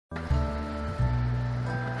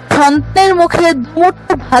সন্তানের মুখে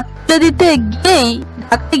দুমুঠো ভাত তুলে দিতে গিয়েই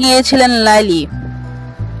ঢাকায় গিয়েছিলেন লাইলি।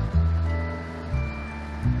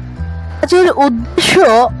 কাজের উদ্দেশ্য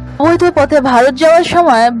অবৈধ পথে ভারত যাওয়ার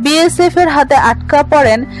সময় বিএসএফ এর হাতে আটকা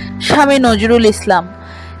পড়েন স্বামী নজরুল ইসলাম।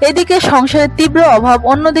 এদিকে সংসারের তীব্র অভাব,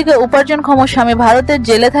 অন্যদিকে উপার্জনক্ষম স্বামী ভারতের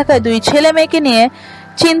জেলে থাকায় দুই ছেলে মেয়েকে নিয়ে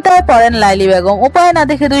চিন্তায় পড়েন লাইলি বেগম। উপায় না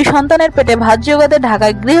দেখে দুই সন্তানের পেটে ভাত জোগাতে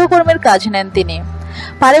ঢাকায় গৃহকর্মীর কাজ নেন তিনি।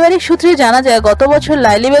 পারিবারিক সূত্রে জানা যায়, গত বছর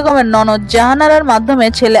লাইলি বেগমের ননদ জাহানারার মাধ্যমে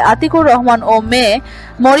ছেলে আতিকুর রহমান ও মেয়ে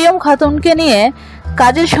মরিয়ম খাতুনকে নিয়ে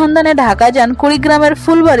কাজের সন্ধানে ঢাকায় যান কুড়িগ্রামের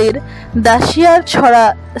ফুলবাড়ির দাসিয়ার ছড়া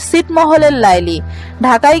ছিটমহলের লাইলি।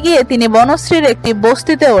 ঢাকায় গিয়ে তিনি বনশ্রীর একটি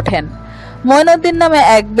বস্তিতে ওঠেন। মঈনুদ্দিন নামে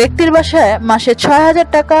এক ব্যক্তির বাসায় মাসে ৬,০০০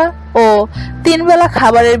 টাকা ও ৩ বেলা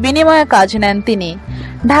খাবারের বিনিময়ে কাজ নেন তিনি।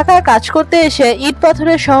 ঢাকায় কাজ করতে এসে ইট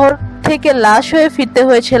পাথরের শহর থেকে লাশ হয়ে ফিরতে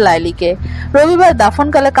হয়েছে লাইলিকে। রবিবার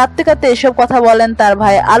দাফনকালে কাঁদতে কাঁদতে এসব কথা বলেন তার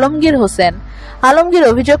ভাই আলমগীর হোসেন। আলমগীর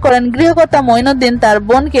অভিযোগ করেন, গৃহকর্তা মঈনুদ্দিন তার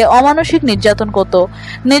বোনকে অমানসিক নির্যাতন করত।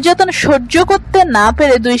 নির্যাতন সহ্য করতে না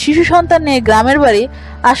পেরে দুই শিশু সন্তান নিয়ে গ্রামের বাড়ি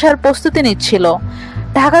আসার প্রস্তুতি নিচ্ছিল।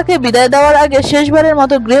 ঢাকাকে বিদায় দেওয়ার আগে শেষবারের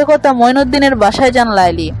মতো গৃহকর্তা মঈনুদ্দিনের বাসায় যান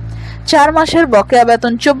লাইলি। 4 মাসের বকেয়া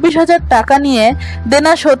বেতন 24,000 টাকা নিয়ে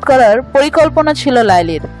দেনা শোধ করার পরিকল্পনা ছিল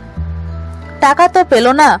লাইলির। টাকা তো পেল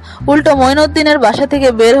না, উল্টো মঈনুদ্দিনের বাসা থেকে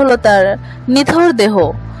বের হলো তার নিথর দেহ।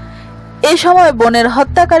 এ সময় বোনের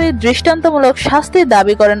হত্যাকারীর দৃষ্টান্তমূলক শাস্তির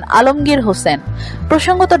দাবি করেন আলমগীর হোসেন।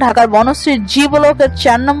 প্রসঙ্গত, ঢাকার বনশ্রীর জি ব্লকের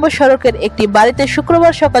 4 নম্বর সড়কের একটি বাড়িতে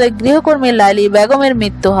শুক্রবার সকালে গৃহকর্মী লাইলি বেগমের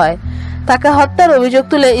মৃত্যু হয়। তাকে হত্যার অভিযোগ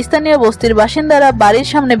তুলে স্থানীয় বস্তির বাসিন্দারা বাড়ির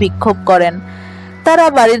সামনে বিক্ষোভ করেন। তারা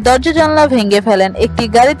বাড়ির দরজা জানলা ভেঙে ফেলেন। একটি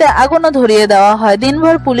গাড়িতে আগুনও ধরিয়ে দেওয়া হয়।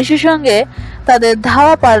 দিনভর পুলিশের সঙ্গে তাদের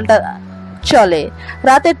ধাওয়া পাল্টা চলে।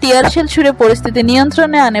 রাতে টিয়ার শেল ছুড়ে পরিস্থিতি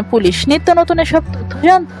নিয়ন্ত্রণে আনে পুলিশ। নিত্য নতুন এসব তথ্য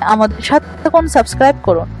জানতে আমাদের সাথে থাকুন, সাবস্ক্রাইব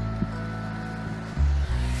করুন।